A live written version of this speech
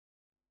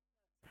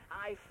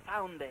I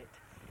found it.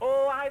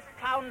 Oh, I've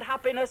found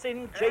happiness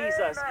in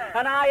Jesus.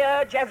 And I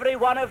urge every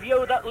one of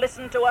you that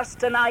listen to us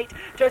tonight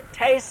to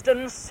taste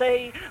and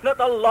see that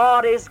the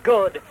Lord is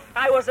good.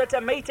 I was at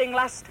a meeting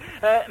last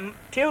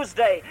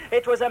Tuesday.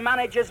 It was a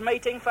manager's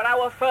meeting for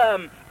our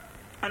firm.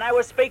 And I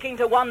was speaking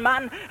to one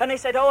man, and he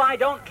said, I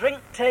don't drink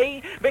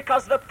tea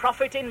because the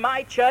prophet in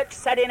my church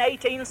said in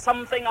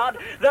 18-something odd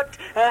that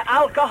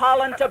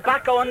alcohol and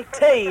tobacco and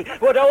tea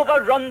would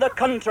overrun the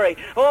country.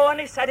 And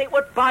he said it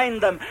would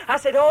bind them. I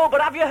said, but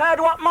have you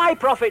heard what my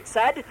prophet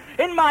said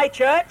in my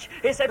church?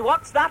 He said,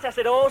 what's that? I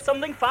said,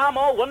 something far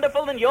more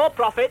wonderful than your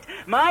prophet.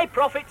 My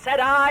prophet said,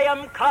 I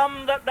am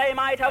come that they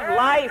might have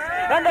life,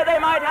 and that they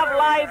might have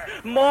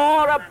life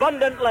more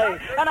abundantly.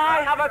 And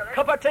I have a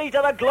cup of tea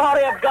to the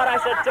glory of God, I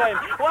said to him.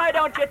 Why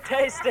don't you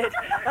taste it?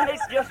 And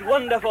it's just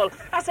wonderful.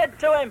 I said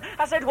to him,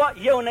 what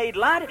you need,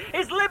 lad,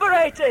 is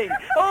liberating.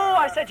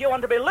 I said, you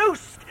want to be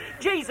loosed.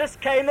 Jesus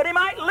came that he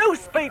might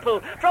loose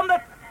people from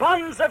the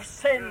bonds of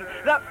sin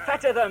that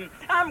fetter them.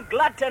 I'm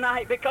glad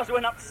tonight because we're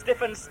not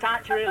stiff and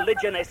starch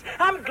religionists.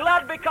 I'm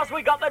glad because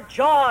we got the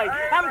joy.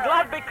 I'm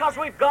glad because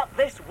we've got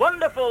this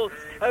wonderful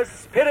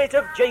Spirit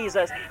of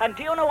Jesus. And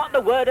do you know what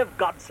the Word of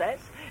God says?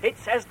 It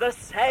says the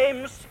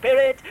same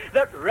Spirit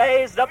that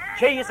raised up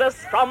Jesus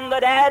from the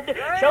dead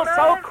shall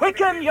so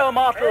quicken your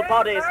mortal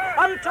bodies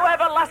unto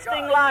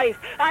everlasting life.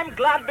 I'm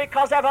glad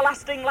because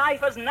everlasting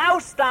life has now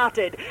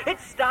started. It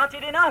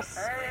started in us.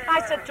 I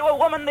said to a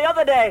woman the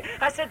other day,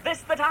 I said, this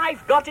that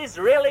I've got is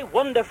really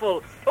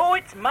wonderful.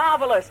 It's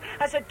marvelous.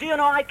 I said, do you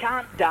know I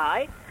can't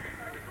die?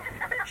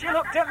 She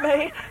looked at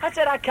me. I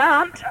said, I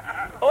can't.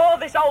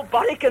 This old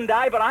body can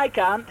die, but I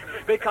can't.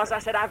 Because I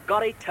said, I've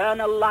got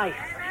eternal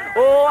life.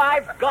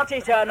 I've got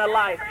eternal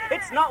life.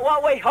 It's not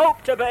what we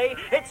hope to be.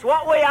 It's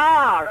what we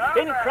are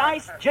in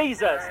Christ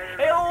Jesus.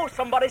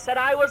 Somebody said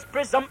I was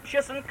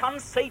presumptuous and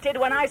conceited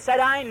when I said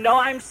I know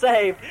I'm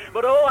saved.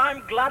 But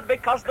I'm glad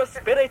because the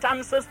Spirit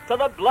answers to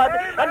the blood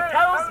and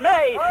tells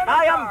me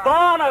I am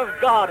born of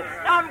God.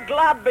 I'm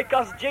glad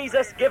because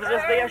Jesus gives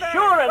us the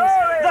assurance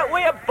that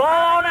we are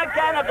born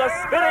again of the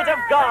Spirit of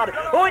God.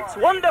 It's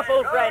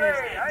wonderful, friends.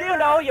 Do you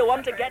know you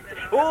want to get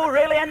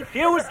really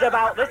enthused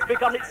about this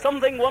because it's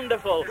something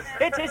wonderful.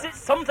 It's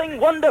something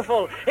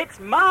wonderful. It's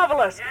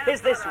marvelous.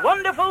 Is this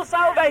wonderful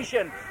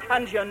salvation?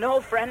 And you know,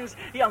 friends,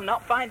 you'll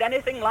not find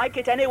anything like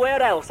it anywhere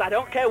else. I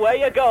don't care where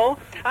you go.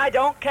 I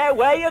don't care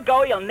where you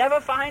go. You'll never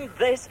find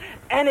this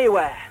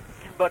anywhere.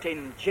 But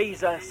in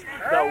Jesus,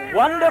 the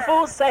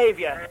wonderful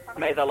Savior.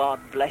 May the Lord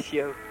bless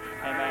you.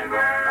 Amen.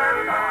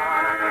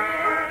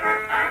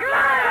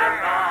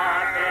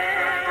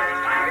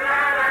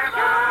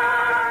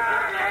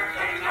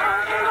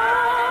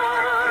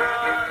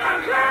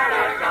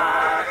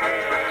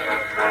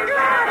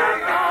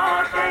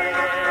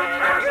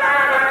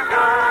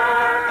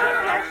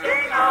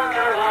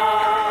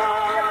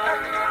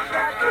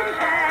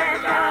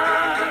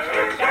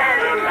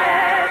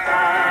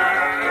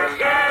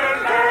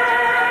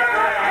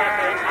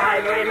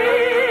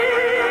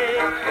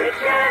 It's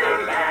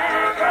getting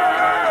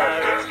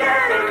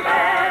better.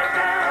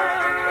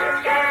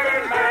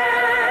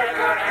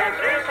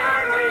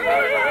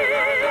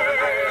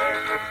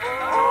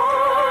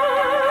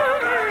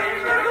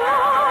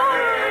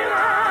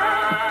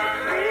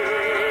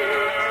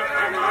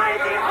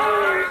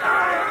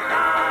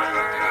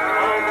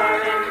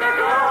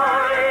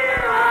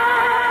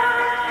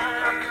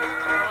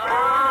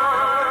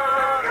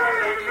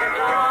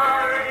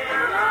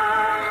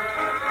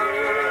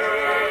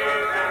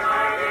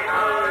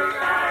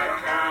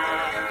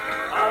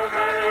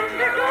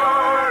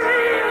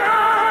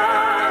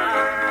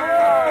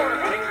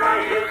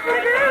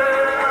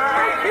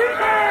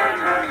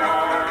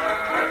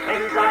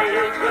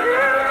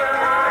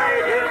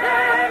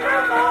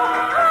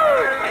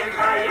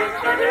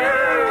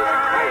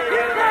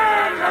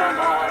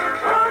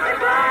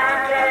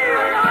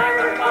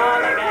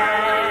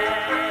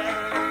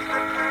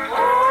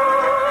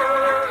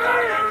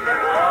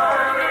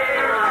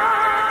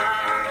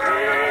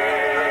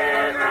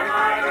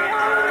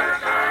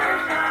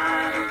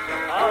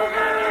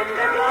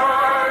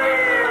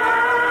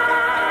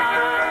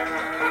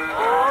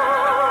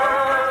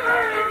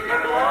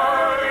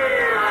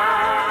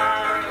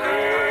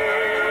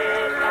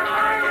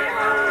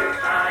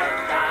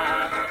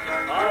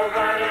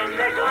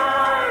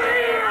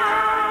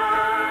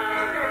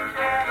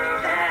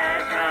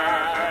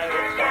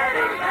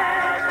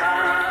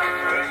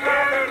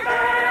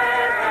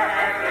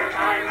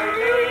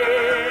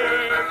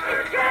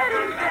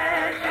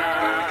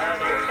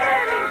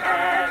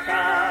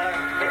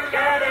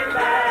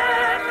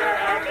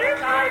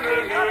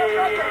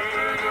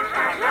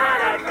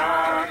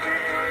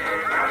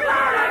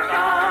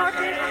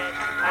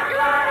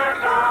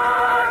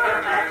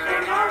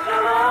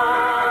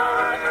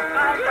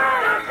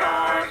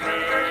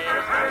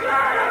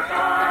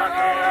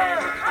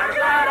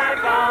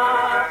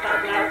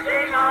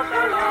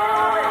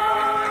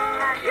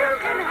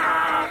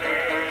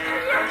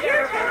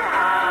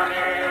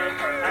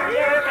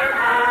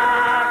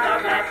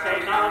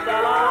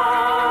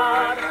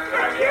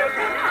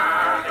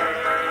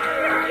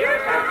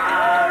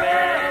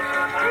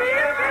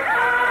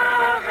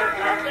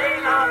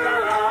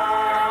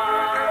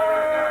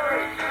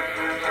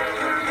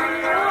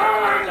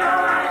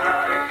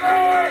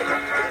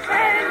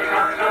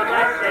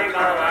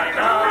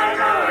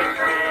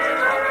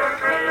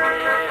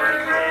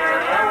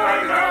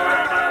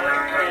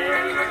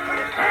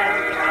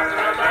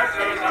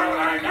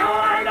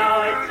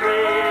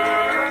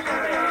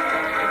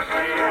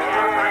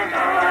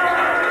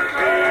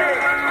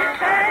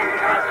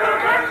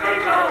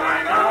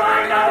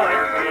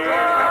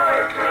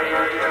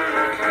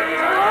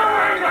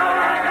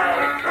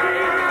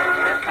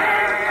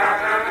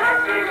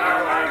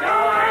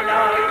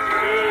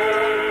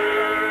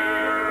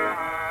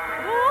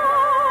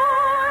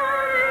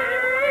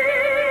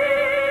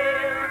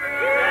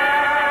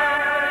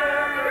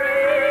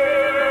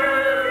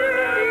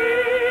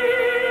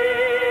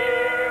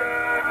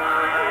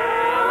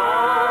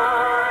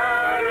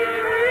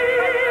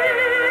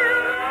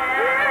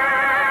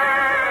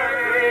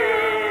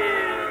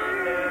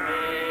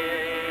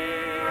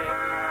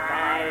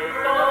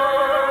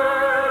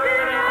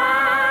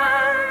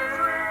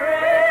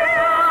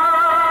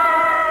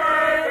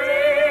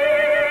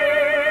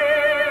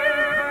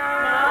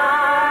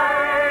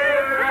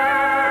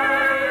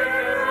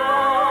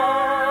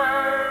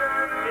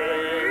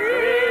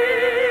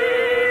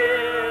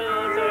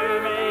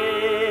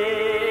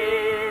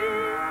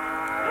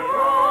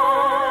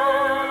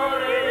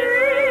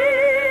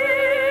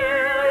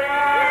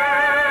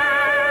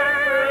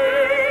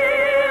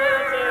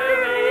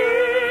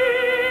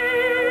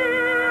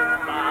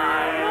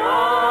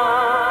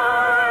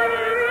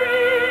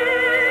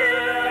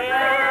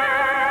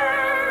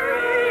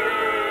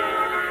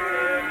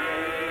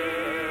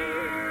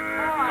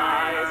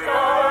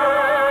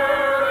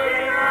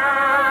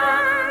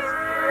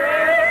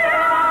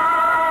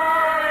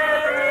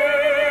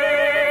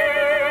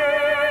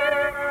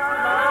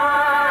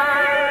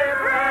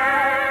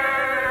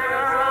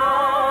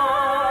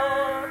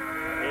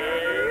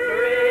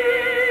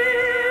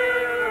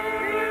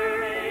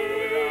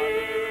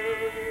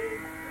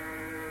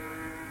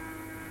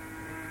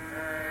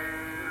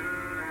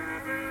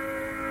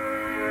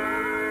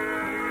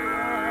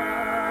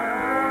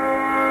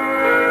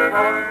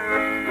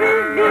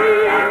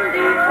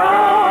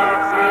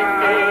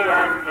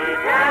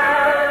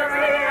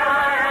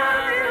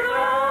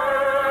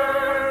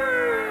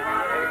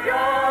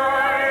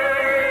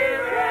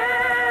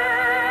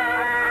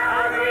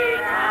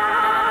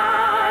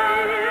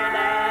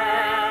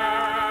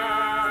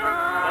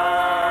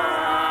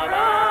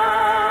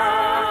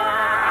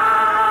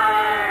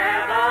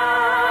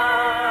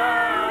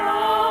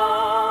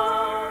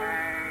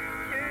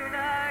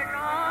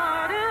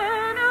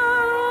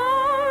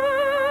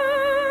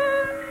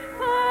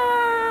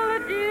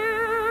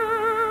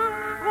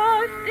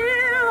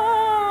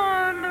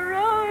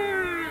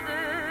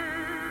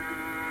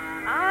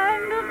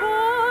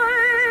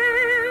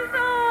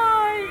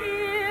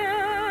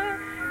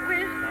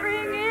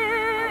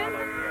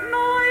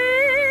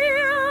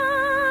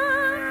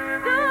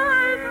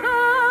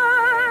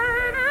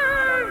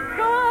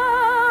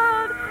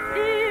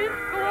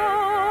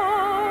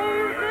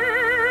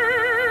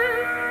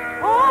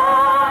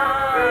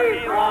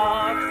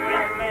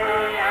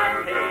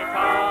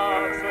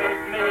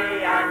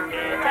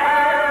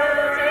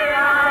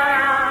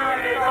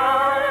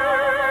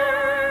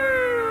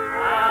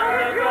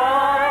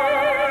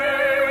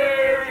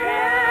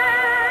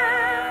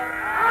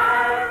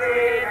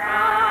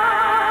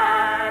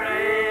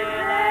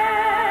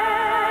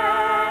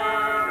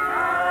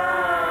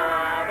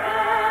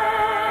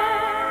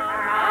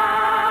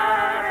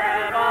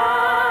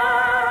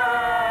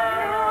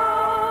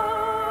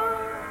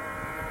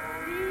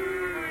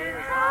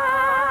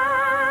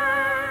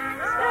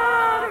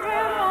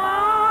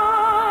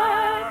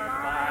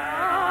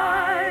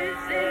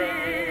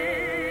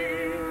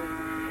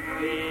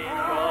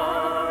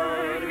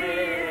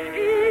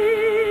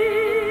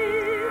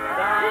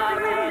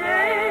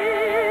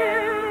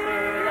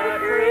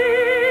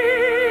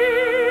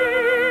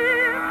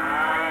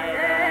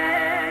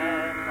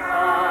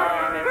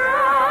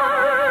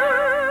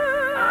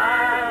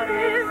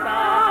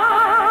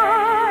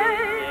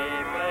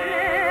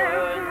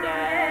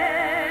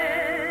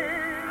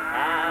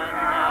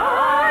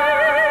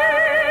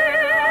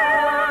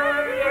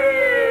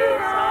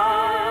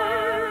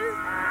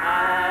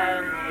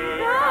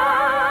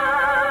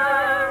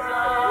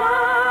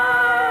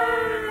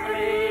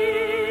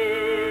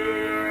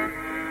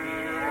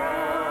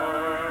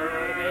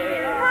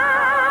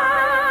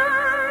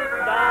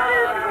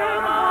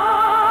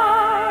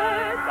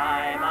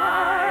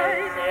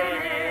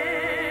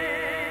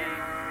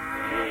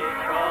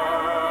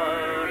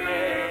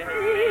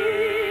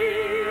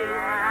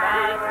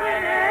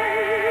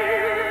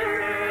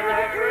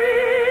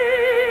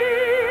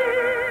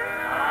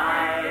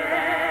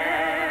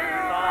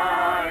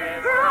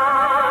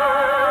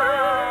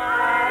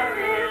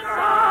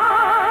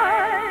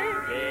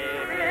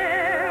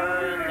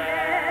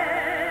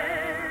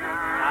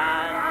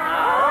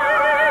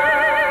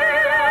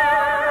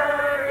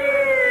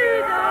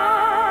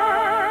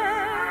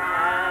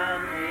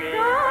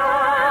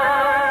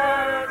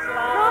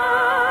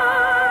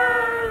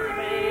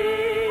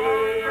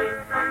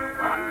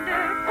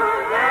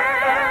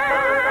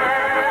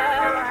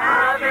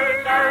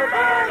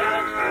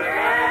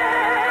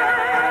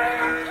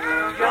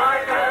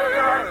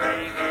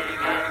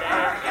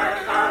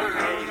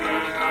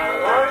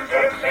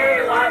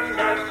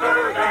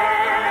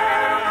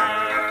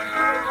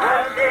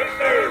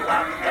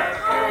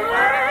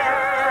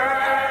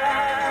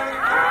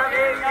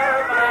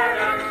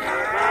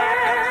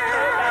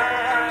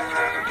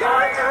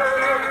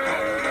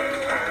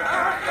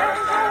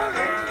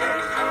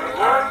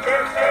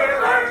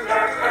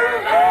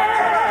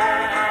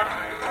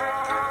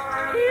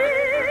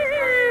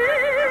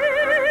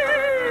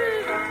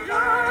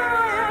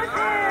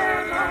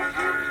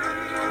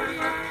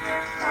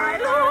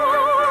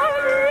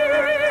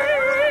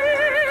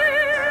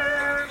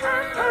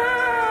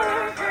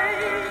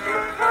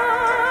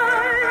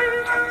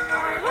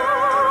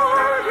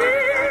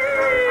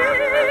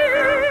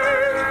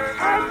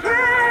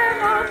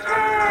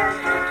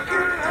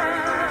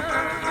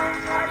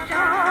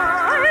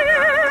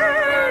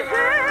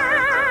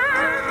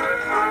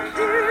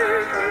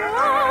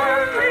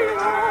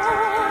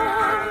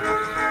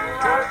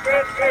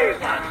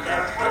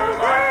 wonderful,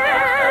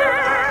 wonderful,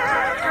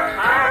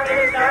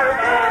 having no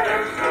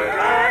burdens to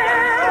bear,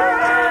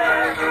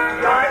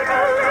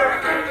 joyful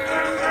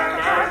singing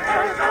and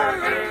angels are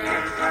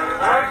ringing.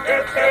 Won't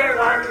it be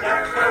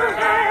wonderful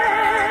there?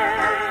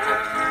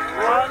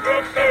 Won't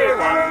it be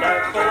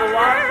wonderful,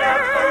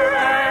 wonderful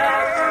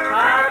there?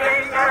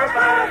 Having no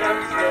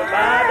burdens to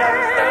bear,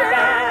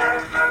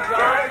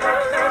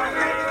 joyful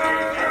singing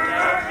and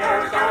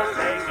angels are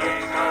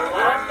singing. Oh,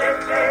 won't it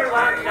be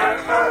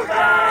wonderful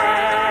there?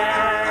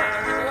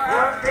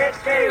 Won't it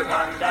be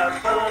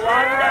wonderful,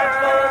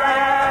 wonderful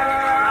there?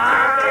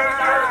 Having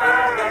no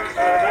burdens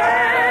to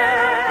bear,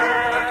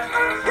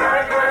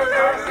 joyful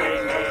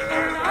singing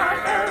and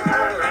angels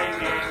are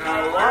ringing.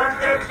 Oh,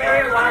 won't it be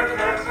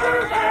wonderful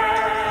there?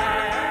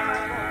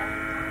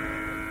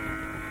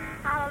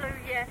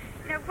 Hallelujah.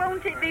 Now,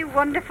 won't it be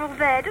wonderful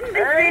there? Doesn't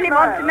this really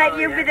want to make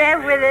you be there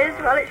with us?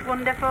 Well, it's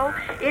wonderful.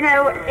 You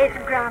know, it's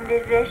grand,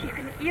 is this?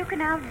 You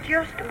can have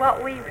just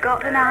what we've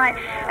got tonight.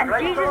 And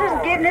Jesus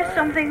has given us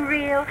something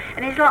real,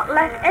 and he's not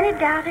left any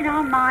doubt in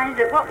our minds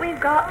that what we've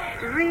got,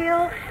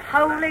 real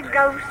Holy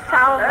Ghost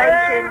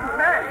salvation.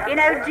 You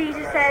know,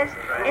 Jesus says,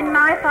 in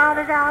my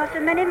Father's house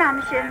are many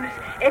mansions.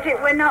 If it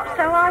were not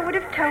so, I would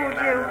have told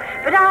you.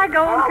 But I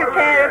go and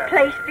prepare a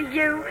place for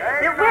you,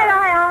 that where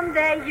I am,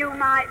 there you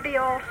might be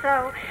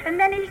also. And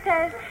then he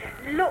says,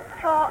 look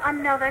for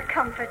another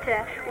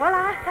comforter. Well,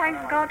 I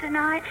thank God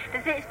tonight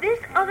that it's this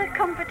other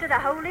comforter, the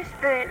Holy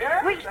Spirit,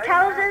 which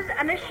tells us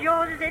and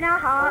assures us in our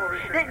heart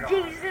that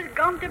Jesus has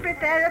gone to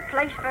prepare a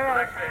place for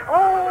us.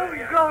 Oh,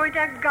 glory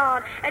to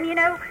God. And you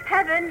know,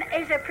 heaven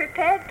is a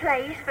prepared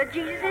place, for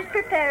Jesus is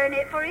preparing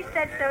it, for he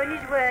said so in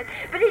his word.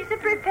 But it's a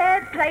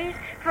prepared place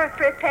for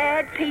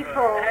prepared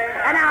people.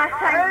 And I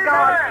thank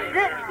God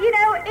that, you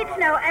know, it's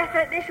no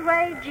effort this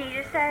way.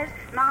 Jesus says,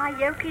 my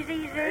yoke is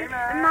easy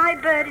and my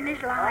burden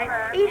is light.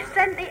 He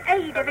sent the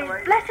aid of his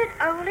blessed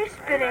Holy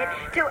Spirit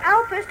to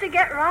help us to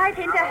get right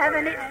into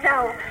heaven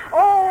itself.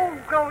 Oh,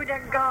 glory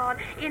to God.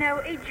 You know,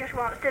 he just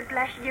wants to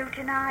bless you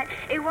tonight.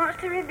 He wants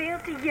to reveal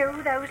to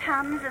you those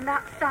hands and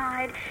that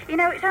side. You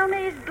know, it's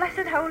only his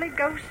blessed Holy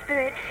Ghost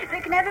Spirit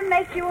that can ever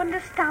make you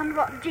understand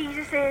what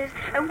Jesus is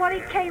and what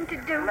he came to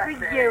do for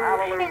you.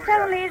 It's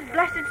only his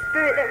blessed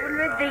Spirit that will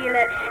reveal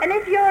it. And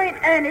if you're in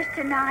earnest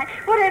tonight,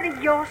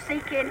 whatever you're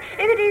seeking, if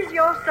it is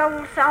your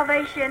soul's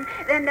salvation,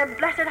 then the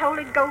blessed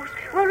Holy Ghost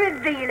will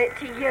reveal it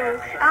to you.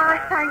 I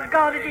thank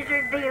God that he's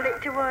revealed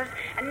it to us.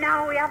 And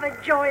now we have a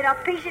joy and a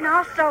peace in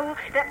our soul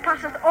that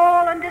passeth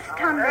all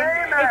understanding.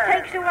 It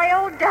takes away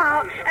all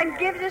doubt and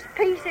gives us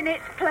peace in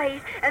its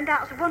place. And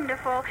that's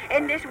wonderful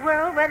in this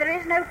world where there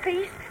is no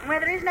peace, where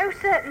there is no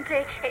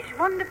certainty. It's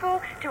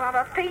wonderful to have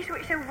a peace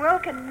which the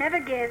world can never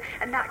give,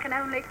 and that can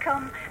only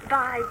come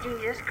by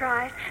Jesus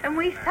Christ. And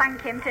we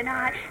thank him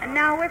tonight. And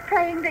now we're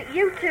praying that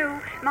you too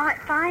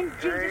might find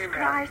Jesus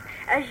Christ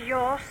as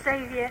your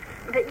Saviour,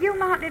 that you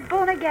might be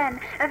born again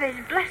of his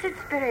blessed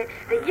Spirit,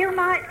 that you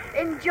might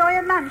enjoy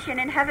a mansion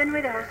in heaven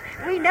with us.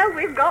 We know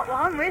we've got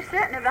one. We're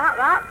certain about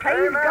that.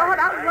 Praise God.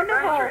 That's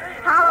wonderful.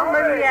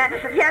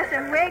 Hallelujah. Yes,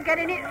 and we're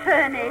getting it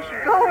furnished.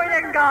 Glory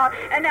to God.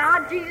 And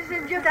our Jesus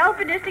is just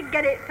helping us to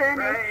get it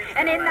furnished.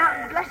 And in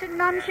that blessed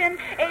mansion,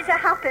 it's a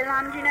happy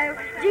land, you know.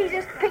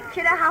 Jesus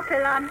pictured a happy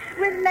land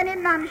with many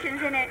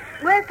mansions in it,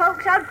 where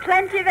folks had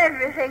plenty of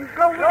everything.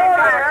 Glory to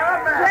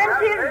God.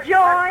 Plenty of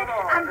joy,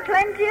 and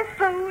plenty of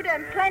food,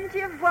 and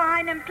plenty of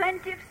wine, and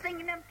plenty of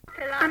singing, and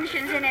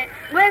mansions in it,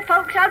 where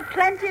folks had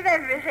plenty of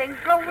everything.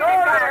 Glory to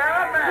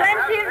God.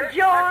 Plenty of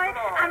joy,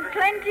 and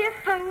plenty of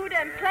food,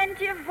 and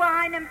plenty of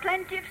wine, and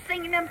plenty of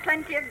singing, and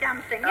plenty of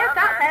dancing. Yes,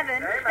 that's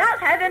heaven.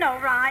 That's heaven, all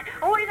right.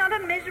 Oh, it's not a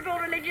miserable,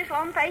 religious,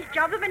 long-faced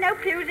job. There'll be no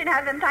pews in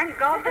heaven, thank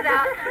God for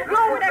that.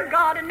 Glory to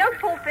God, and no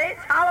pulpits.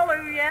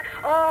 Hallelujah.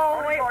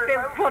 Oh, it'll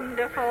be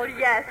wonderful,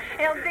 yes.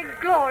 It'll be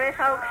glory,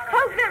 folk.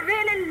 Folk that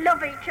really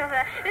love each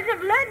other, that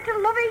have learned to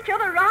love each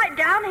other right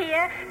down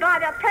here by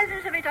the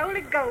presence of his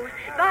Holy Ghost,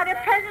 by the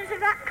presence of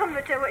that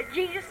comforter which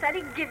Jesus said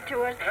he'd give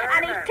to us.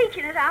 And he's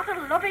teaching us how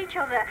to love each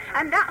other.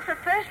 And that's the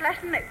first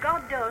lesson that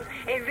God does.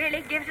 He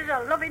really gives us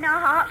a love in our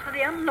hearts for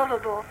the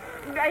unlovable.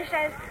 He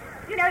says,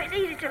 you know, it's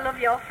easy to love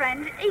your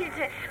friends. It's easy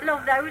to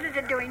love those that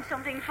are doing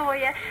something for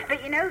you.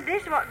 But you know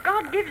this, what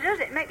God gives us,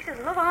 it makes us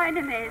love our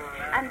enemies.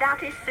 And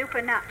that is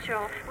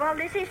supernatural. Well,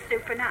 this is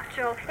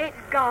supernatural. It's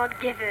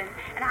God-given.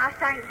 And I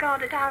thank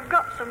God that I've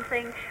got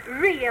something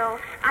real,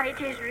 and it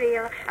is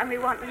real. And we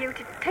want you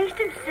to taste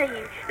and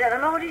see that the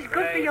Lord is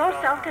good for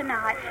yourself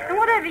tonight. And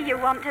whatever you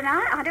want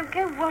tonight, I don't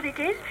care what it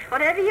is,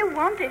 whatever you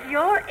want, if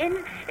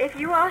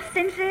you are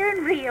sincere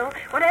and real,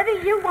 whatever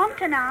you want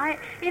tonight,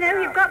 you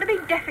know, you've got to be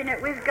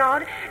definite with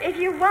God. If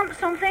you want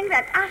something,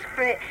 then ask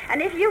for it.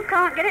 And if you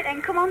can't get it,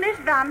 then come on this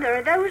van. There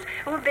are those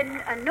who have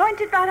been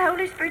anointed by the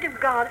Holy Spirit of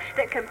God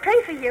that can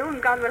pray for you,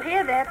 and God will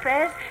hear their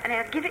prayers, and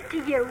he'll give it to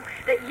you,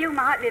 that you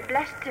might be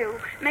blessed too.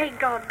 May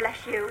God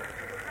bless you.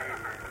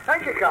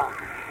 Thank you, Carl.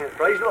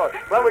 Praise the Lord.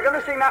 Well, we're going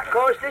to sing that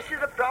chorus. This is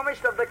the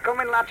promise of the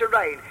coming latter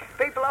rain.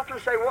 People often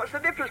say, what's the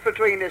difference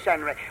between this,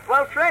 Henry?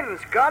 Well,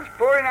 friends, God's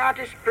pouring out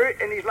His Spirit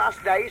in these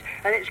last days,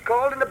 and it's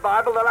called in the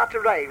Bible the latter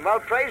rain. Well,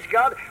 praise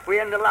God,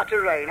 we're in the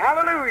latter rain.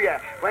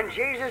 Hallelujah. When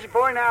Jesus is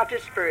pouring out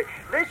His Spirit.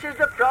 This is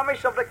the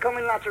promise of the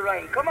coming latter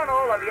rain. Come on,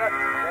 all of you.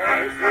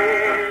 This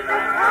is the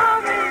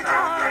promise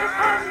of the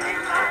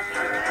coming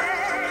latter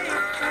rain.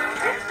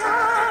 It's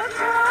God's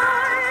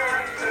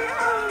right,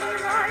 behold the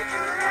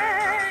latter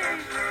rain.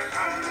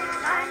 And His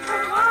signs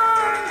and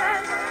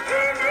wonders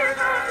in His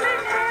holy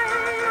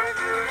name.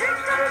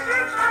 Drink the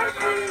drink, my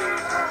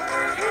people,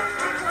 this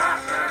is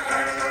latter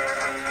rain.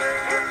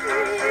 This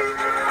is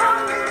the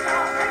promise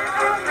of the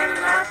coming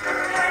latter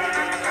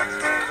rain.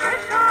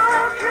 It's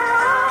God's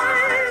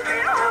right,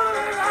 behold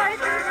the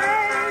latter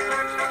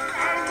rain.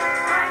 And His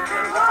signs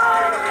and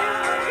wonders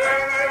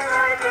in His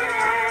mighty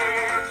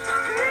name.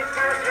 Drink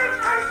the drink,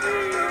 my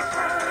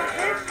people,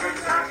 this is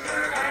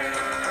latter rain.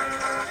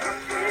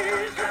 This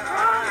is the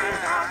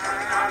promise of the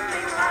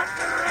coming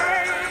latter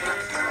rain.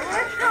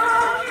 It's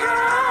God's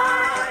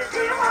right,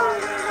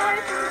 behold the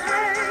latter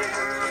rain.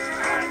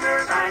 And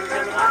His signs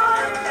and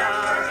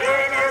wonders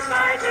in His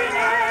mighty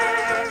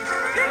name.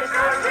 Drink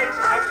the drink,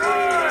 my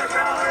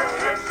people,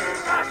 this is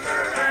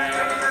latter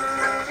rain.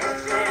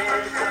 This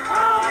is the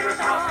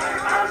promise of the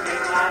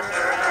coming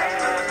latter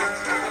rain.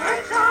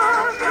 It's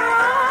God's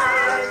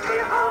right,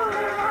 behold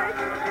the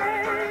latter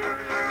rain.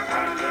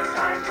 And His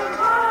signs and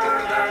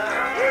wonders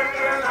in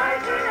His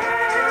mighty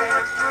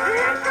name.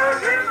 Drink the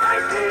drink, my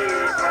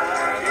people,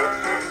 this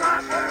is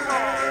latter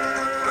rain.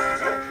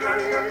 This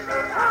is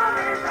the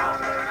promise of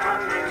the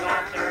coming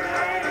latter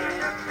rain.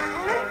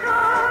 It's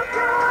God's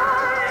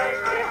right,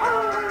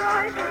 behold the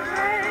latter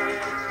rain.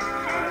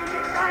 And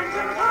His signs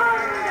and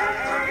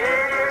wonders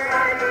in His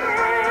mighty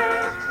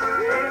name.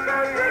 Drink the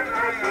drink,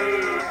 my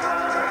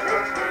people,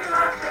 this is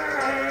latter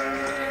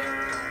rain.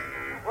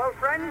 Well,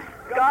 friends,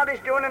 God is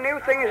doing a new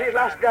thing in His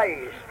last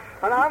days.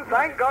 And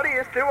thank God He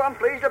is too. I'm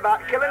pleased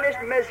about killing this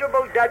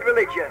miserable dead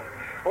religion.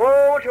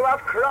 Oh, to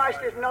have Christ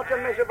is not a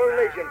miserable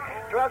religion.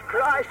 To have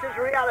Christ is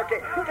reality.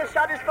 To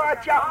satisfy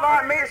a chap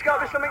like me, it's got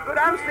to be something good.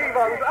 And Steve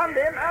Owens, and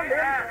him.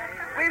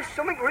 We've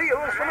something real,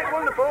 something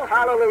wonderful.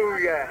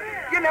 Hallelujah.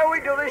 You know, we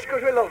do this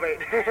because we love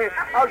it.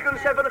 I was going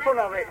to say for the fun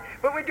of it,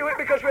 but we do it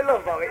because we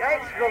love it.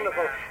 It's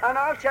wonderful. And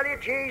I'll tell you,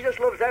 Jesus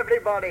loves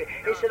everybody.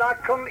 He said, I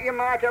come that you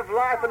might have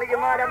life and that you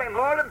might have it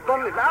more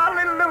abundantly.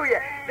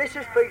 Hallelujah. This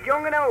is for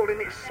young and old,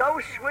 and it's so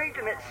sweet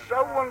and it's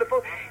so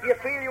wonderful. You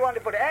feel you want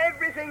to put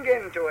everything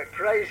into it.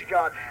 Praise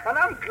God. And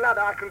I'm glad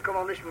I can come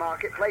on this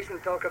marketplace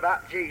and talk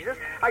about Jesus.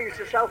 I used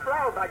to sell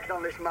flower bags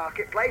on this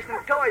marketplace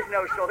and toys and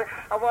those sort of things.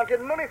 I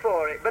wanted money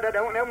for it, but I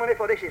don't know money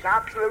for this. It's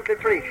absolutely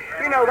free.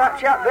 You know that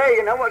chap there,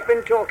 you know what's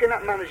been talking,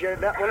 that manager,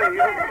 that one, you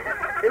know,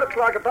 he looks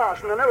like a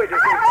parson. I know he does.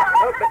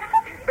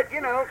 But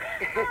you know,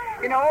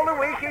 all the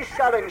week he's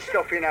selling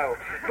stuff, you know.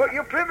 But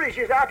your privilege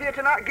is out here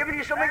tonight giving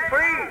you something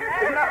free.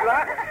 Isn't that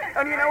right?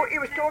 And you know, he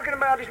was talking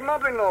about his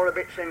mother-in-law a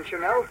bit since, you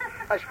know.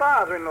 His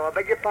father-in-law, I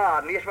beg your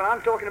pardon. Yes, well,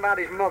 I'm talking about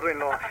his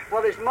mother-in-law.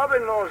 Well, his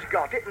mother-in-law's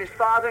got it and his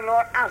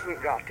father-in-law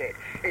hasn't got it.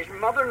 His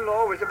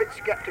mother-in-law was a bit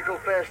sceptical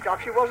first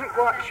off. She wasn't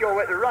quite sure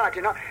what to write,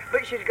 you know.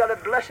 But she's got a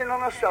blessing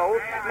on her soul.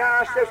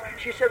 Now,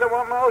 she says, I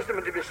want my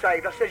husband to be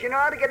saved. I says, you know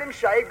how to get him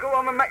saved? Go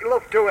on and make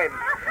love to him.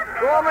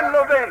 Go on and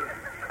love him.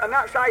 And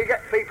that's how you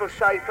get people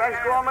saved, friends.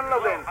 Go on and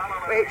love him.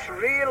 It's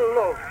real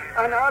love.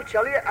 And I'll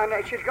tell you, and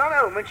she's gone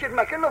home and she's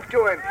making love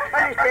to him.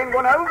 And he's been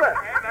won over.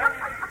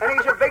 And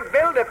he's a big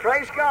builder,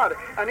 praise God.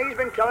 And he's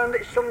been telling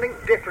that it's something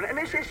different. And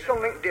this is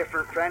something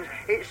different, friends.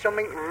 It's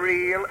something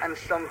real and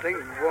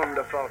something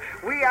wonderful.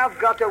 We have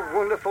got a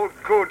wonderful,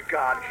 good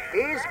God.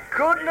 His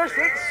goodness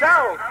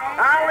itself.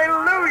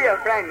 Hallelujah,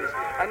 friends.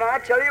 And I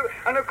tell you,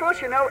 and of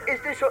course, you know, is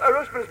this her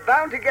husband's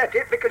bound to get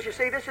it? Because you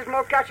see, this is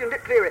more catch and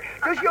dip theory.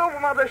 Does your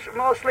mother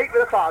more sleep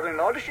with her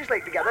father-in-law? Does she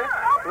sleep together?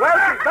 Well,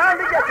 she's bound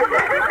to get it.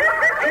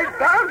 She's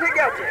bound to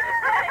get it.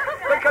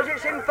 Because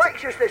it's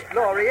infectious, this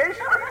glory is.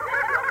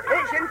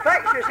 It's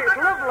infectious, it's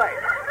lovely.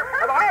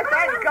 And I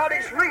thank God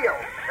it's real.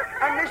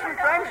 And listen,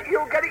 friends,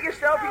 you'll get it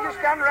yourself. You just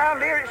stand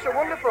around here, it's so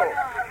wonderful.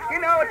 You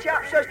know, a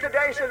chap says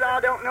today, says,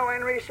 I don't know,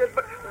 Henry. He says,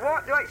 but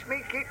what makes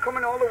me keep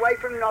coming all the way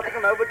from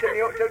Nottingham over to New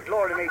York to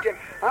Glory meeting?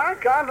 I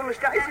can't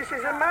understand. This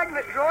is a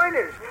magnet drawing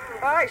us.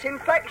 It's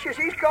infectious.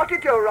 He's got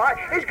it all right.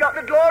 He's got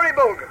the glory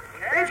bug.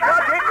 He's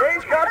got it.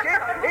 He's got it.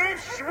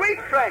 It's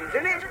sweet, friends,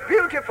 and it's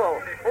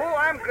beautiful. Oh,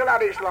 I'm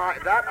glad it's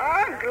like that.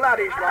 I'm glad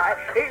it's like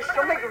it's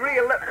something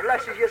real that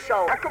blesses your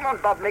soul. Now, come on,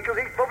 Bob Nichols.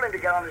 He's bubbling to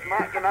get on this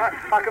mic tonight.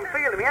 I can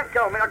feel him. He hasn't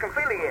told me. I can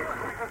feel he is.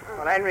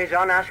 Well, Henry's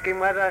on asking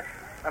whether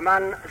a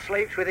man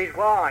sleeps with his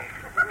wife.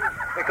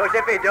 Because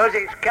if he does,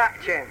 it's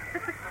catching.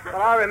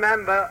 Well, I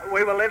remember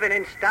we were living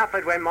in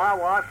Stafford when my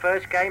wife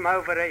first came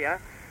over here.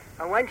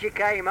 And when she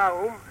came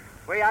home,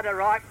 we had a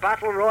right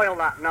battle royal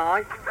that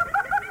night.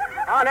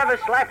 I never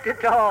slept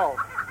at all.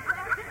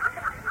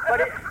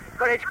 But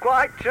it's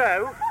quite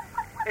true.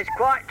 It's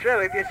quite true.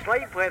 If you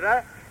sleep with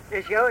her,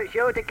 it's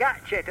sure to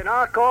catch it. And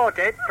I caught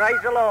it.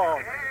 Praise the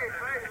Lord.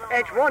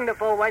 It's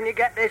wonderful when you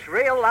get this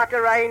real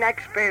latter rain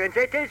experience.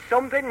 It is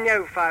something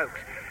new, folks.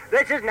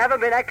 This has never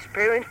been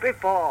experienced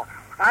before.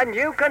 And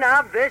you can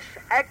have this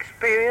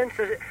experience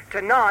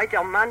tonight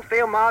on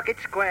Mansfield Market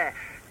Square.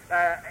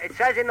 It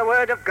says in the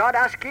Word of God,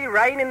 ask ye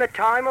rain in the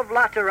time of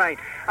latter rain.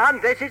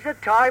 And this is the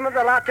time of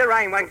the latter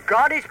rain, when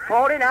God is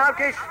pouring out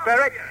His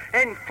Spirit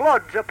in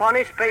floods upon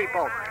His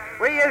people.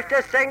 We used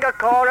to sing a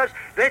chorus,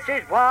 this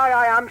is why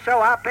I am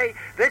so happy,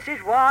 this is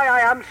why I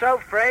am so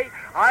free,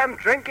 I am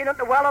drinking at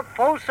the well of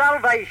full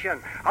salvation.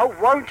 Oh,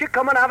 won't you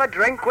come and have a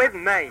drink with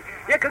me?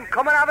 You can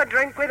come and have a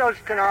drink with us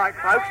tonight,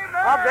 folks,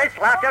 of this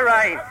latter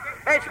rain.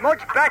 It's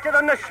much better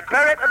than the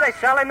spirit that they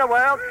sell in the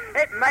world.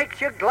 It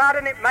makes you glad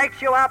and it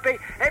makes you happy.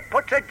 It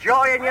puts a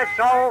joy in your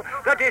soul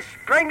that is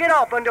springing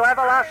up unto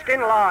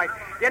everlasting life.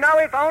 You know,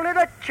 if only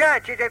the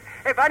churches,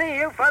 if any of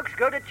you folks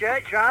go to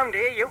church round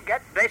here, you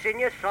get this in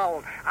your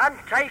soul and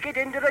take it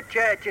into the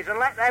churches and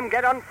let them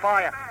get on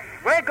fire.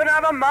 We're going to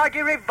have a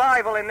mighty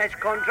revival in this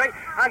country,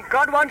 and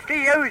God wants to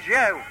use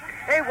you.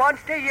 He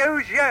wants to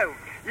use you.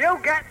 You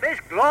get this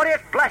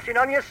glorious blessing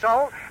on your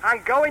soul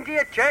and go into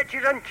your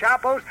churches and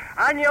chapels,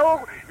 and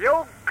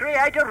you'll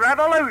create a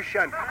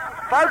revolution.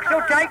 Folks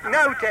will take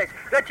notice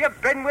that you've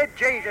been with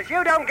Jesus.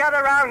 You don't gather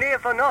around here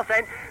for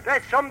nothing.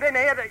 There's something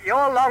here that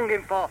you're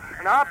longing for,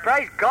 and I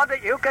praise God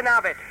that you can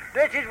have it.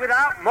 This is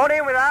without money,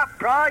 without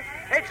price.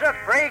 It's a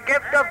free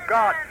gift of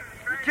God.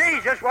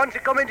 Jesus wants to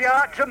come into your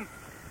hearts and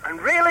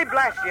really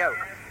bless you.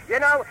 You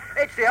know,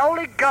 it's the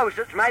Holy Ghost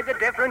that's made the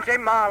difference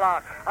in my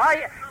life.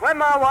 When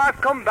my wife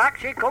come back,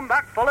 she come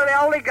back full of the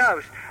Holy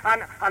Ghost.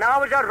 And I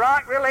was a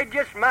right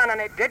religious man,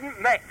 and it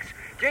didn't mix.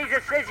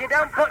 Jesus says you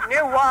don't put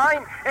new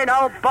wine in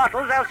old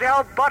bottles, else the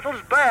old bottles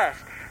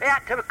burst. He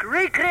had to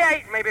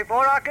recreate me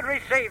before I could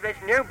receive this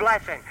new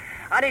blessing.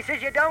 And he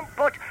says you don't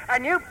put a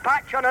new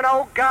patch on an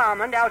old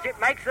garment, else it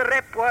makes the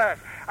rip worse.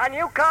 And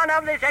you can't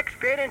have this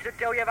experience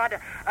until you've had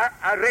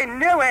a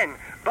renewing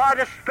by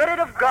the Spirit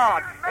of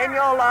God in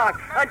your life,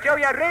 until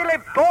you're really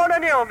born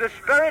anew of the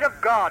Spirit of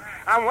God.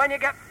 And when you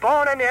get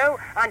born anew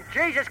and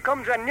Jesus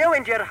comes anew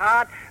into your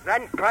heart,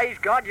 then praise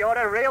God, you're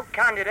a real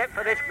candidate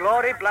for this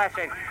glory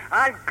blessing.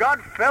 And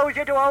God fills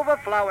you to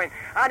overflowing,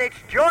 and it's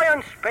joy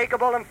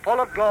unspeakable and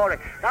full of glory.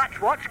 That's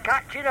what's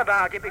catching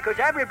about it, because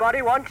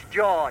everybody wants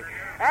joy.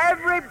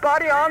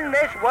 Everybody on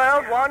this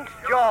world wants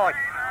joy.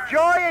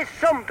 Joy is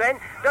something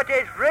that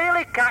is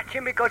really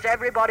catching because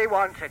everybody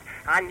wants it.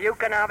 And you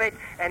can have it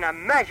in a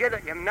measure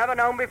that you've never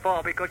known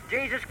before, because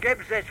Jesus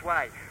gives this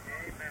way.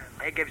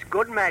 He gives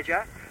good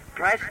measure,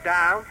 pressed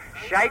down,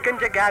 shaken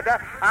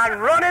together,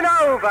 and running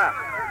over.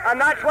 And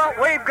that's what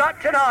we've got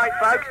tonight,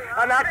 folks,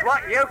 and that's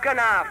what you can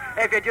have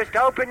if you just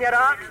open your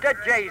hearts to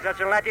Jesus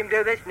and let Him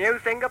do this new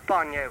thing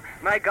upon you.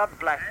 May God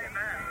bless you.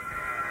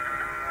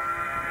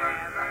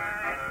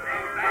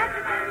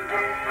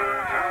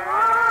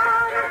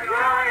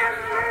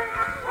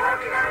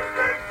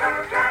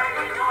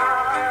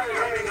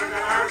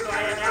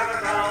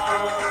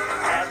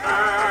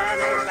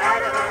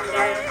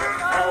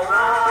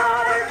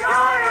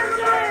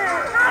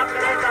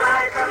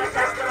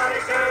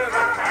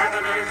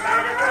 Heaven is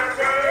better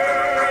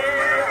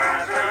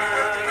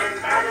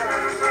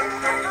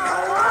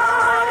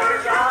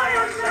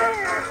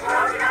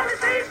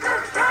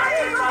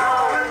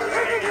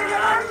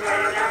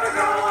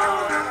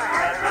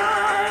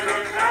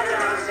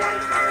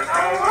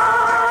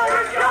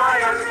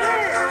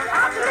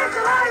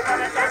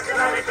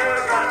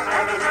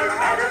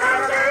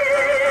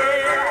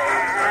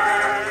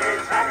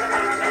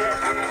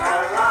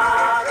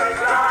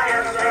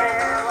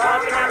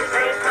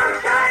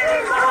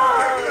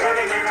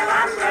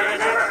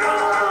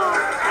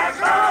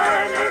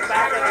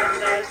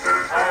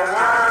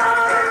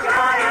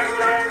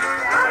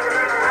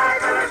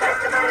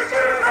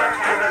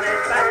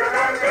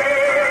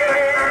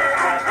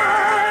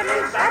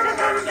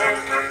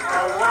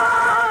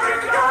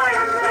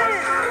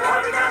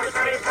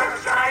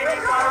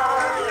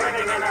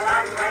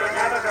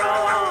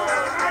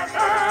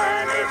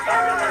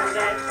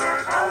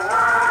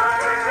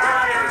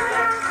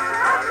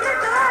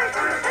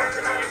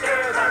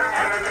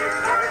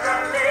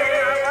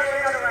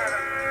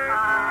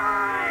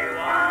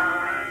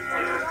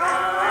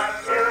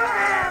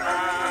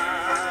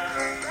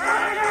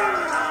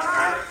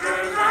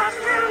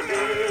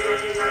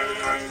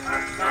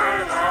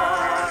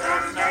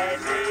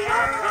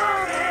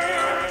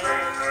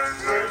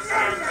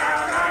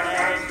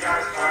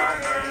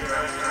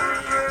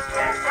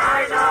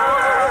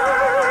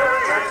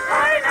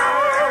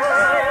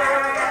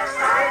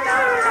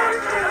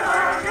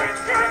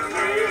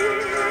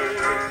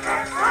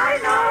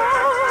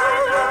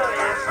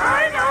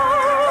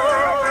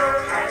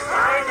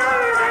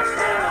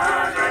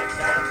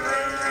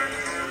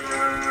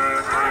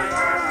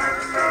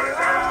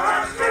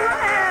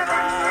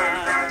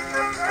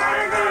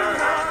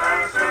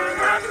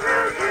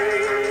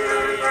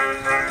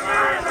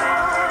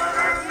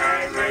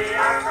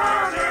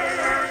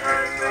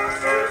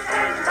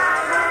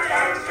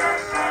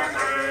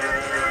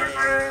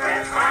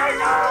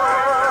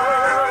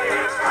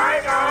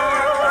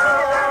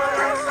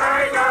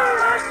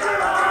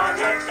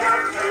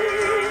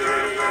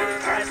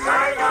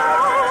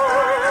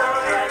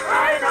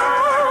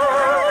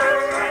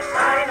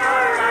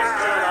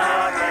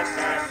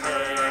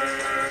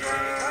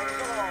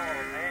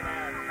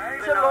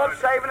Lord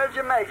saving a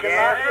Jamaican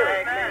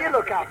like you. You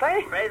look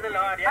happy. Praise the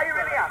Lord. Yes, Are you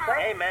really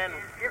happy? Amen.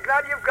 You're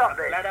glad you've got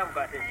this? Glad I've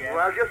got it, yes.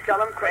 Well, just tell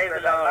them quickly.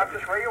 Praise the Lord. That's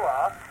just where you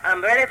are.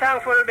 I'm very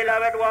thankful,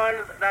 beloved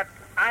ones, that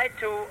I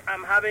too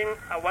am having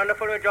a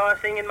wonderful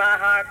rejoicing in my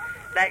heart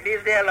like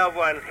these dear loved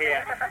ones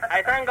here.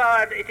 I thank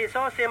God it is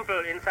so simple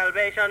in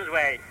salvation's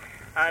way.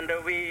 And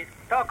we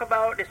talk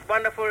about this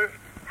wonderful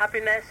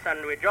happiness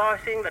and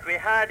rejoicing that we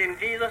had in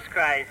Jesus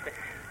Christ.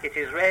 It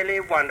is really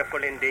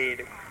wonderful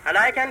indeed. And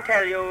I can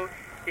tell you,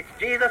 it's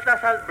Jesus that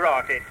has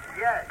brought it.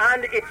 Yes.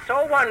 And it's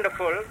so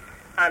wonderful,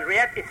 and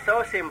yet it's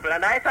so simple.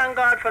 And I thank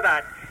God for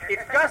that.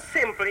 It's just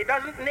simple. It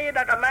doesn't need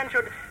that a man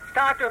should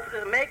start to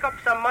make up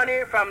some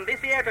money from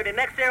this year to the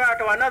next year or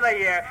to another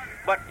year,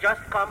 but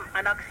just come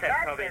and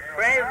accept of it.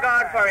 Praise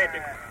God for it.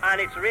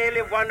 And it's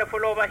really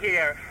wonderful over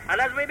here.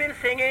 And as we've been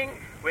singing,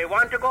 we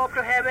want to go up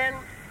to heaven,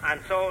 and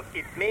so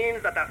it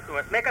means that we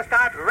must make a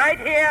start right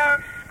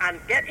here and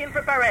get in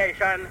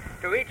preparation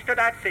to reach to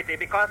that city,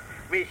 because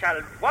we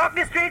shall walk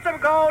the streets of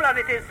gold, as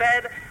it is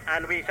said,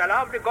 and we shall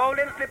have the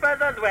golden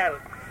slippers as well.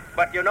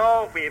 But you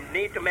know, we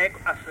need to make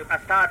a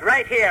start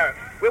right here.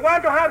 We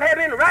want to have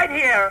heaven right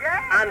here,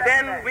 and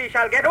then we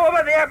shall get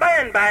over there by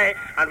and by,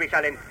 and we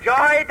shall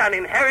enjoy it and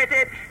inherit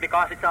it,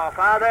 because it's our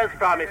Father's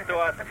promise to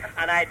us.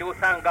 And I do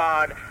thank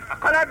God. A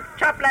colored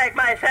chap like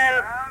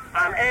myself,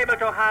 I'm able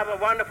to have a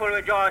wonderful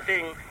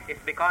rejoicing. It's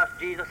because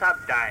Jesus has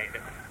died,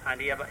 and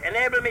He has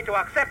enabled me to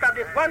accept of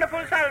this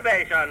wonderful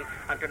salvation.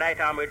 And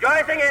tonight I'm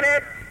rejoicing in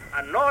it,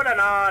 and more than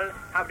all,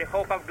 have the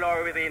hope of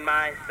glory within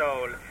my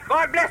soul.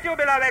 God bless you,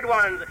 beloved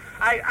ones.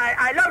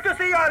 I love to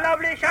see your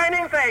lovely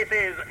shining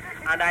faces,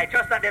 and I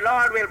trust that the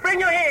Lord will bring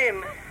you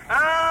in.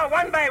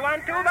 1 by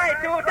 1, 2 by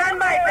 2, 10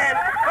 by 10,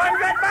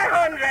 100 by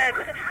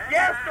 100.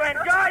 Yes, to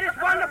enjoy this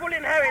wonderful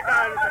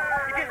inheritance.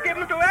 It is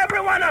given to every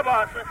one of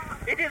us.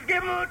 It is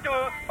given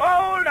to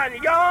old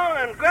and young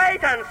and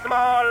great and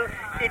small.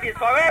 It is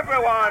for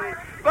everyone.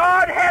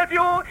 God help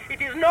you.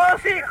 It is no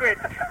secret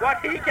what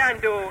He can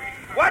do.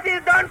 What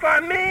He's done for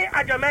me,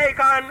 a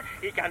Jamaican,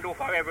 He can do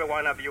for every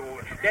one of you.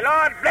 The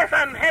Lord bless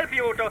and help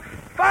you to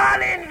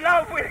fall in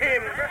love with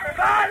Him.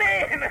 Fall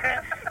in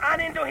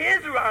and into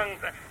His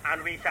ranks.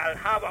 And we shall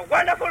have a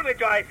wonderful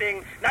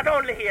rejoicing, not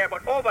only here,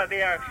 but over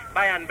there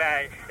by and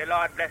by. The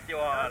Lord bless you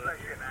all.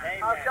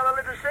 Amen. I'll tell a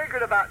little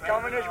secret about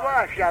Tom and his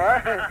wife, shall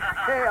I?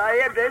 I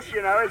heard this,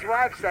 you know, his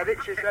wife said it.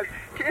 She said,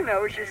 do you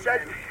know, she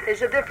said,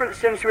 it's a difference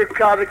since we've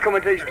started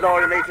coming to his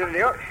glory meeting.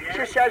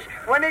 She says,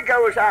 when he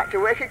goes out to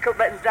work, he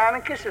bends down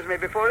and kisses me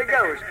before he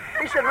goes.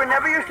 He said, we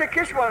never used to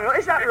kiss one another.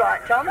 Is that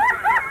right, Tom?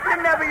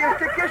 We never used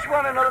to kiss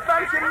one another.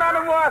 Fancy man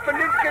and wife and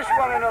didn't kiss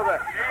one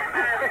another.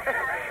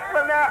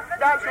 Well, now,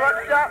 that's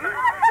what's happened.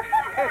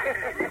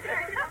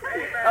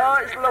 Oh,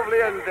 it's lovely,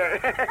 isn't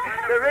it?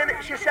 Really,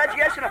 she said,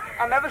 yes, and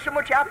I'm ever so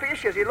much happy.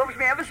 She says, he loves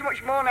me ever so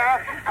much more now.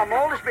 I'm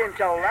always being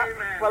told that.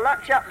 Well,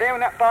 that chap there in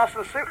that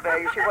parcel suit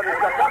there, you see what he's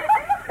got?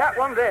 That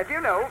one there, do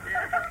you know?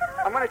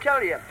 I'm going to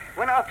tell you,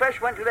 when I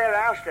first went to their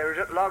house, there was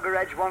at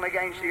loggerheads one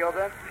against the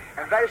other,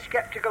 and very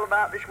sceptical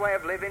about this way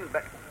of living,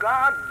 but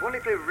God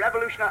wonderfully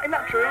revolutionized. Isn't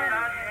that true?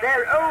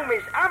 Their home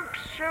is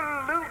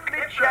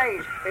absolutely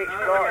changed. It's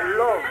got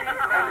love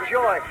and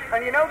joy.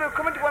 And you know, they were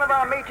coming to one of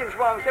our meetings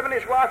once, him and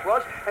his wife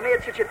was, and they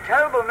had such a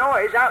terrible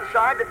noise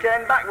outside, they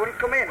turned back, wouldn't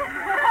come in.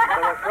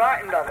 They were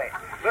frightened of it.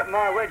 But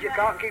my word, you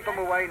can't keep them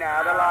away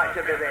now. They like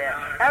to be there.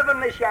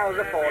 Heavenly showers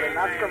are falling,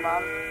 that's come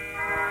on.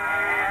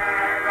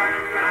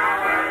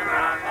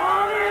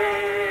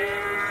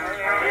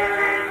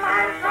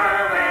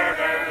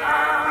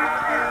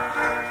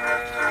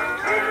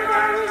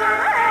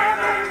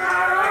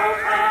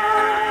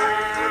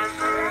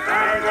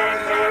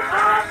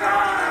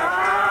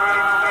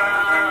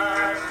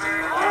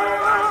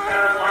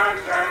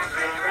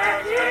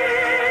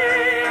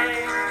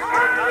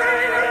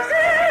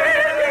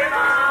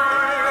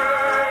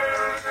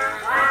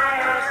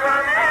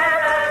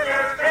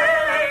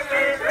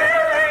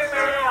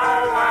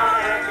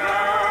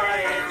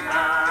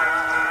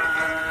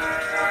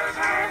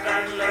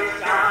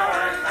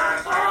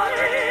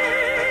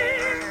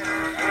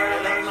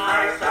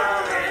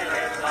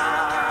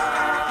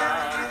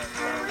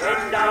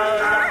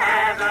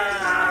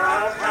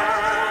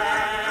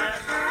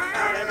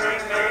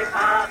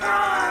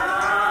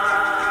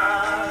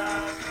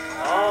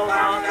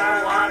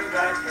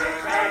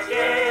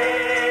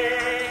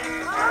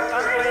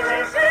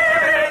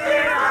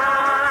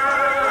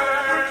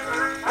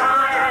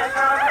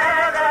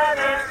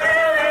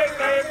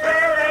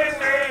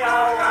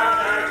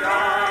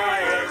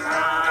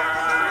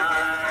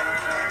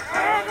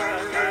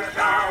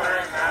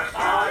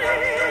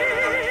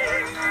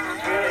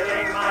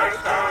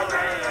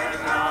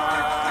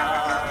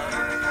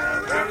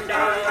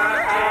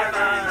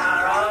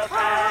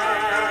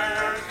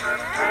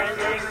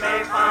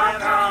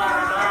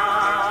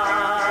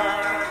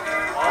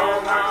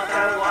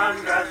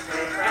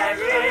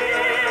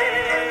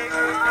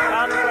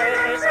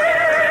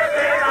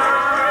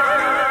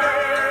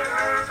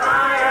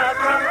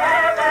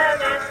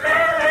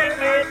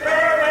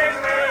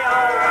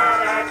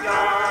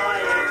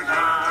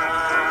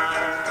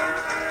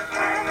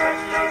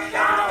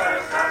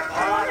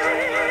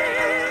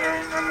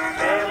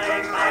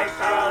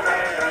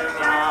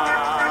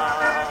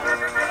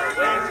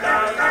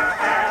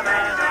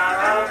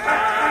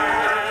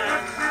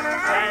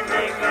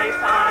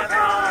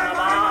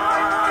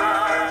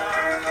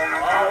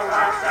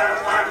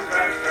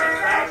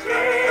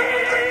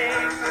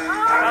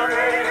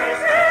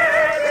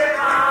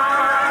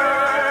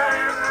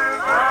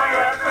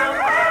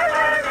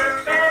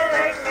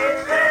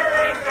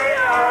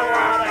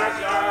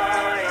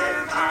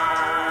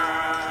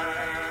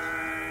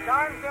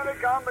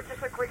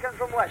 quick one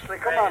from Wesley.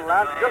 Come on,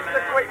 lad. Just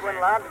a quick one,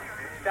 lad.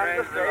 Stand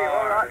to Praise stay. the Lord.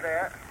 All right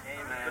there.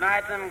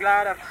 Tonight I'm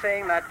glad of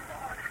saying that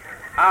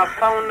I've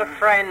found a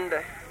friend.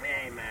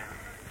 Amen.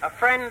 A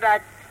friend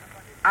that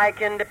I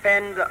can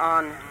depend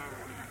on.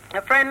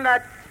 A friend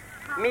that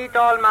meets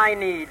all my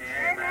needs.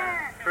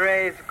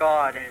 Praise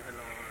God.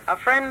 A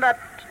friend that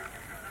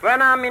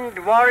when I'm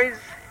in worries,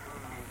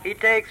 he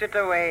takes it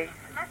away.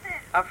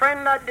 A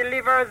friend that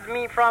delivers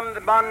me from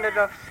the bondage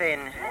of sin.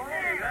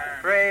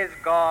 Praise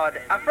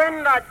God. A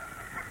friend that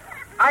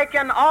I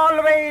can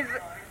always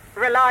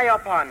rely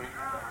upon.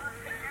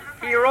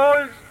 He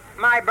rolls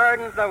my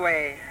burdens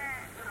away.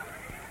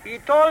 He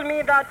told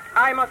me that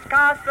I must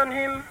cast on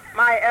him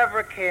my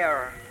every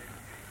care.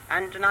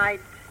 And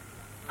tonight,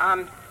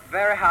 I'm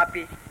very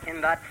happy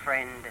in that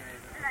friend.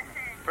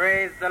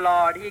 Praise the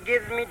Lord. He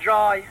gives me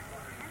joy.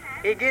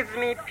 He gives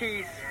me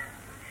peace.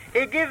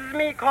 He gives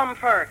me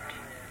comfort.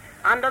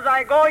 And as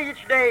I go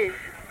each day,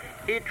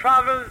 he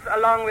travels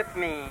along with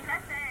me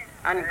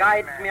and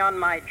guides me on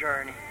my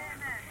journey.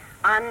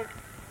 And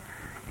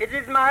it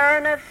is my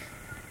earnest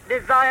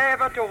desire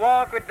ever to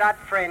walk with that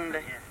friend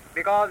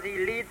because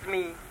he leads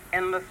me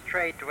in the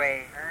straight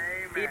way.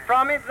 He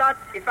promised that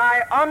if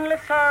I only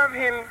serve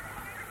him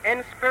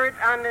in spirit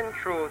and in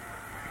truth,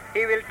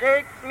 he will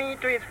take me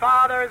to his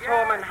Father's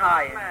home on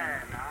high.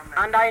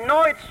 And I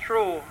know it's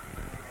true.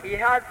 He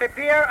has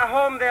prepared a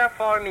home there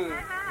for me,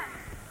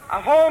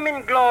 a home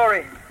in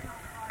glory.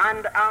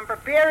 And I'm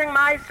preparing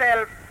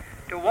myself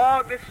to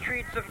walk the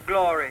streets of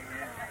glory.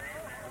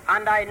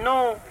 And I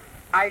know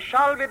I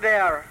shall be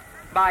there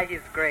by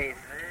his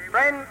grace.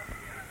 Friends,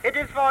 it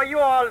is for you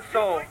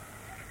also.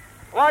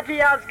 What he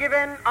has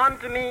given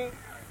unto me,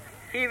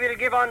 he will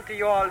give unto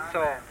you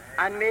also.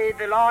 And may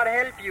the Lord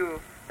help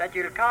you that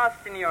you'll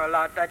cast in your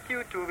lot, that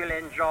you too will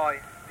enjoy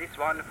this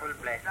wonderful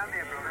blessing.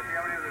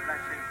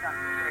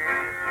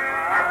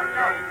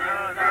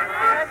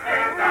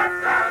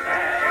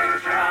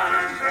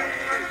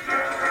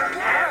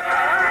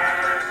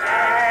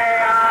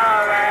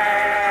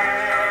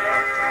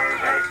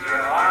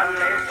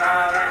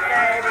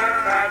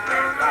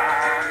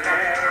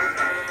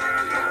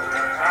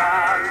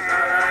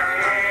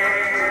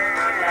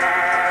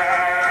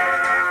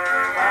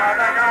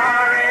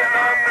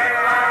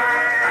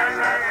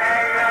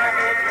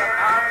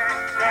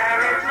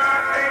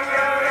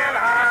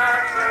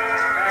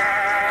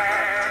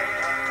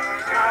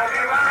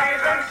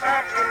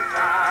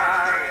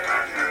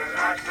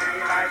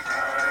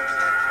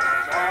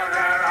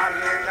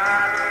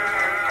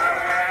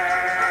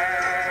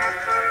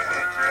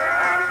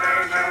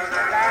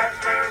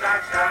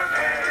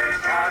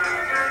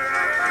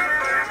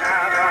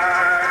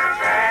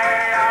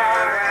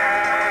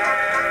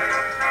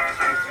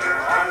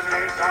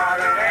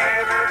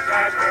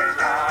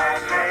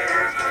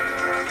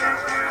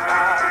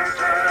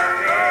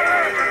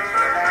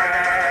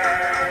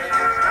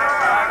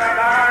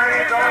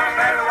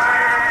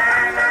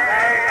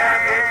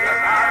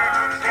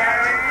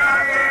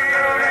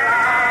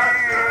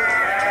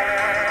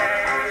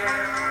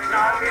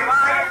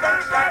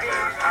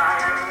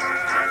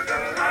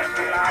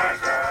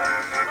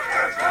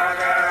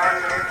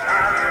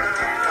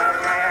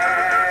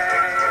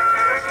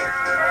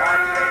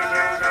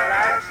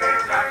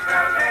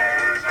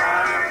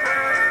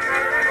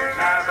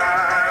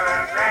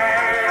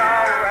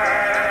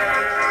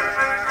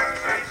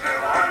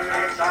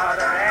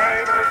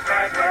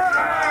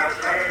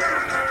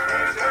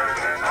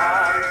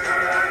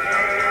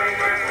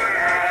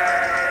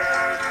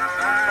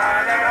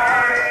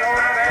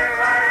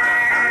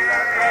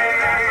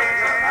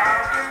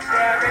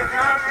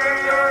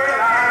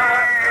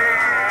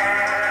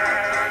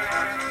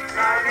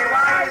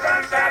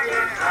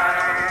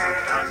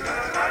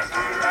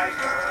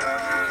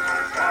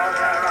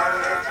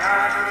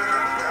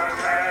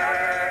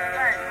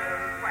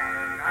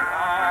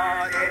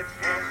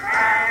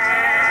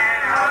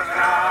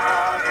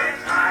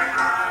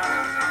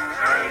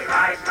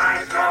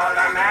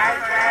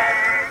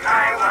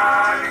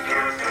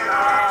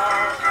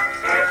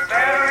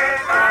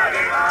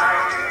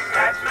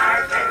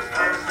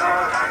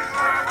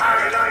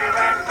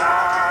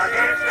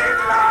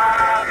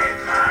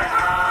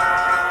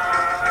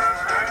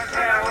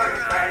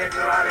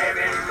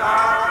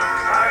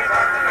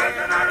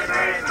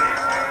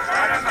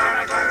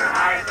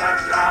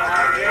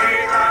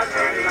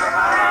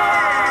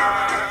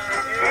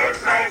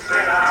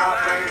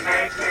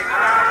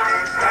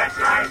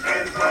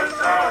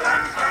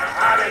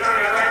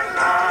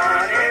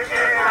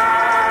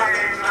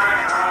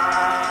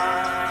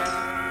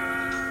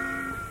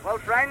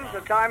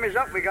 Time is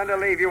up. We're going to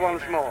leave you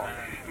once more.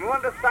 We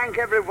want to thank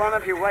every one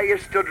of you where you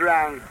stood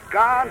round.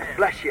 God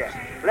bless you.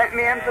 Let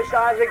me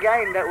emphasize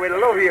again that we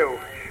love you.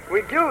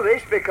 We do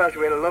this because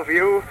we love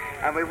you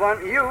and we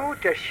want you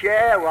to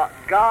share what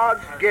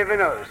God's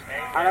given us.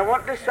 And I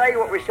want to say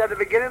what we said at the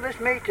beginning of this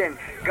meeting.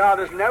 God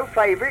has no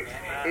favourites.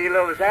 He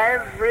loves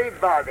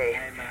everybody.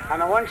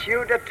 And I want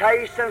you to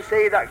taste and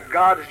see that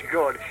God is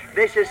good.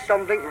 This is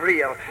something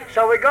real.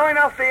 So we're going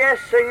off the air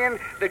singing,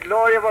 the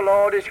glory of the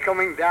Lord is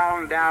coming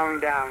down, down,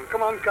 down.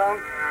 Come on, Con.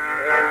 It's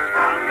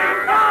coming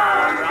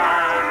down,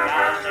 right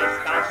down,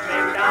 it's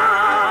coming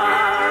down.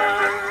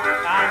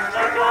 And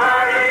the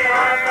glory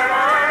of the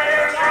Lord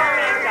is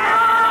coming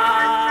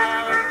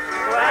down.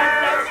 When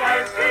the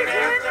saints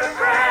begin to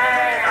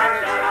pray, and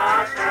the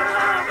Lord shall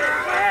have his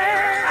way.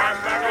 And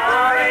the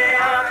glory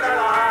of the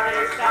Lord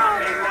is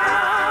coming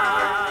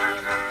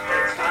down.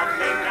 It's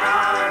coming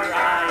down,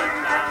 right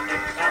down,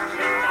 it's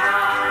coming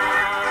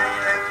down.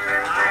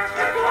 And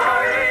the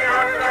glory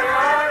of the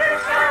Lord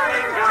is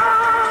coming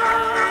down.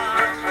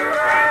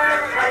 When the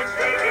saints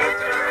begin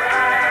to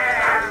pray,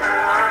 and the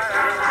Lord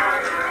shall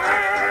have his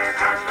way.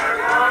 And the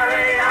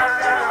glory of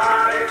the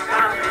Lord is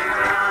coming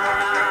down.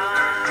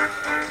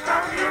 It's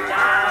coming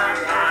down,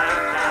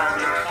 right down,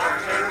 it's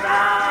coming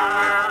down.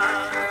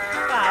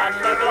 And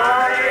the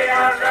glory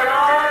of the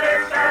Lord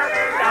is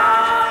coming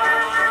down.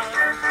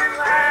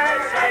 When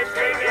saints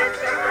begin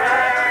to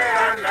pray,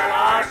 and the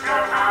Lord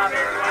shall have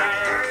his way.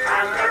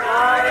 And the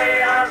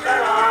glory of the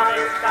Lord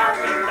is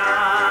coming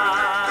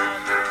down.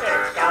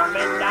 It's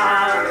coming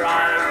down,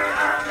 right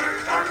down,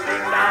 it's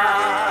coming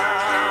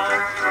down.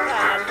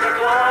 And the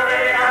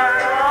glory of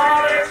the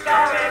Lord is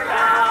coming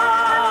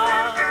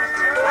down.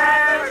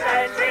 When the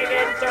saints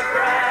begin to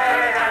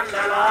pray, and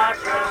the Lord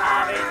shall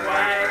have his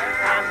way.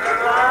 And the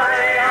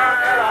glory of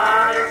the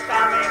Lord is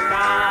coming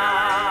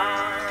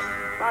down.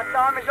 Our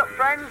time is up,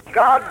 friends.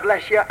 God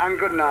bless you and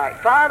good night.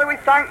 Father, we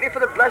thank thee for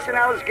the blessing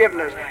thou hast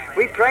given us.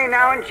 We pray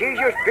now in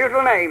Jesus'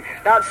 beautiful name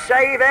that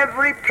save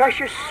every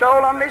precious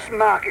soul on this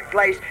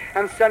marketplace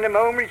and send them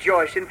home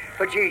rejoicing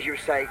for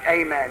Jesus' sake.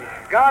 Amen.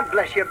 God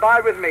bless you.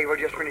 Abide with me. We'll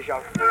just finish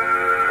off.